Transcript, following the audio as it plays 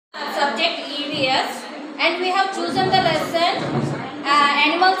Subject EVS, and we have chosen the lesson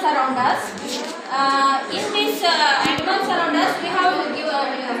animals around us. In this animals around us, we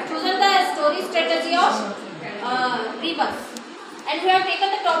have chosen the story strategy of Rebus, and we have taken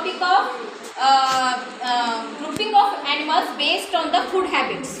the topic of grouping of animals based on the food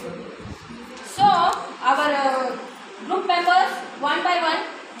habits. So our group members one by one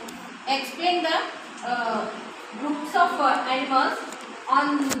explain the groups of animals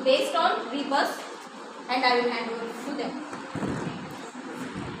based on Rebus, and I will hand over to them.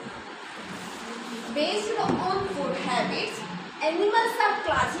 Based on food habits, animals are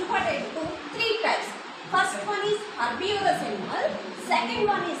classified into three types. First one is herbivorous animal, second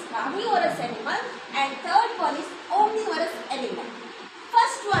one is carnivorous animal, and third one is omnivorous animal.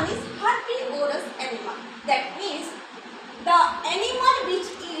 First one is herbivorous animal. That means the animal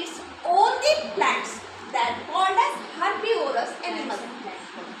which eats only plants, that called as herbivorous animal.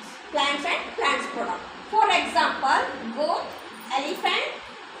 Plants and plants product. For example, goat, elephant,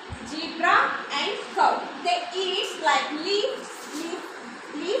 zebra and cow. They eat like leaf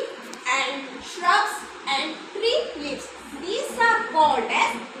and shrubs and tree leaves. These are called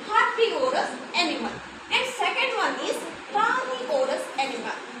as herbivorous animal. And second one is carnivorous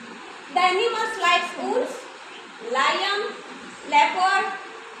animal. The animals like wolves, lion, leopard,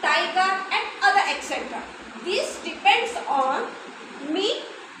 tiger and other etc. This depends on meat.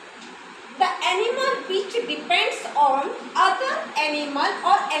 The animal which depends on other animal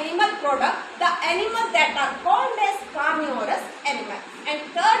or animal product, the animal that are called as carnivorous animal. And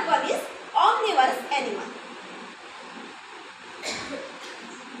third one is omnivorous animal.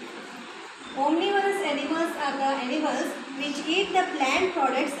 Omnivorous animals are the animals which eat the plant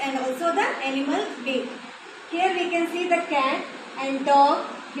products and also the animal meat. Here we can see the cat and dog,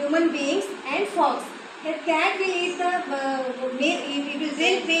 human beings and fox. The cat will eat the meat, it will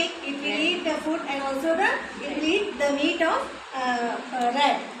drink milk, it will eat the food and also it will eat the meat of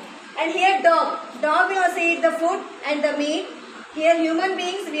rat. And here dog will also eat the food and the meat. Here human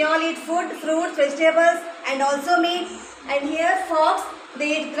beings, we all eat food, fruits, vegetables and also meat. And here fox,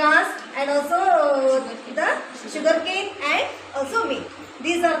 they eat grass and also the sugarcane and also meat.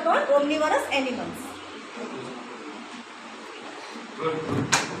 These are called omnivorous animals.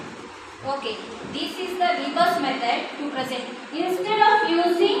 Okay, this is the Rebus method to present. Instead of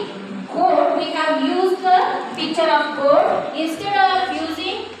using goat, we have used the picture of goat. Instead of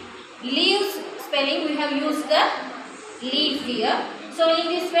using leaves spelling, we have used the leaf here. So in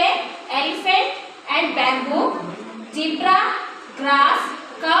this way, elephant and bamboo, zebra, grass,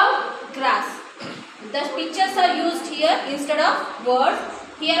 cow, grass. The pictures are used here instead of words.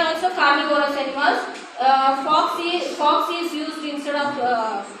 Here also carnivorous animals. Fox is used instead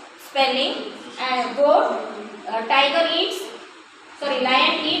of spelling. Goat, lion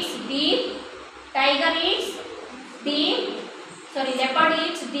eats deer, tiger eats deer, leopard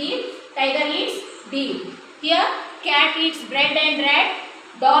eats deer, tiger eats deer. Here cat eats bread and rat,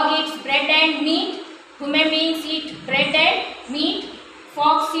 dog eats bread and meat, human beings eat bread and meat,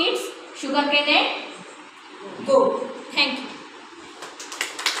 fox eats sugarcane and goat. Thank you.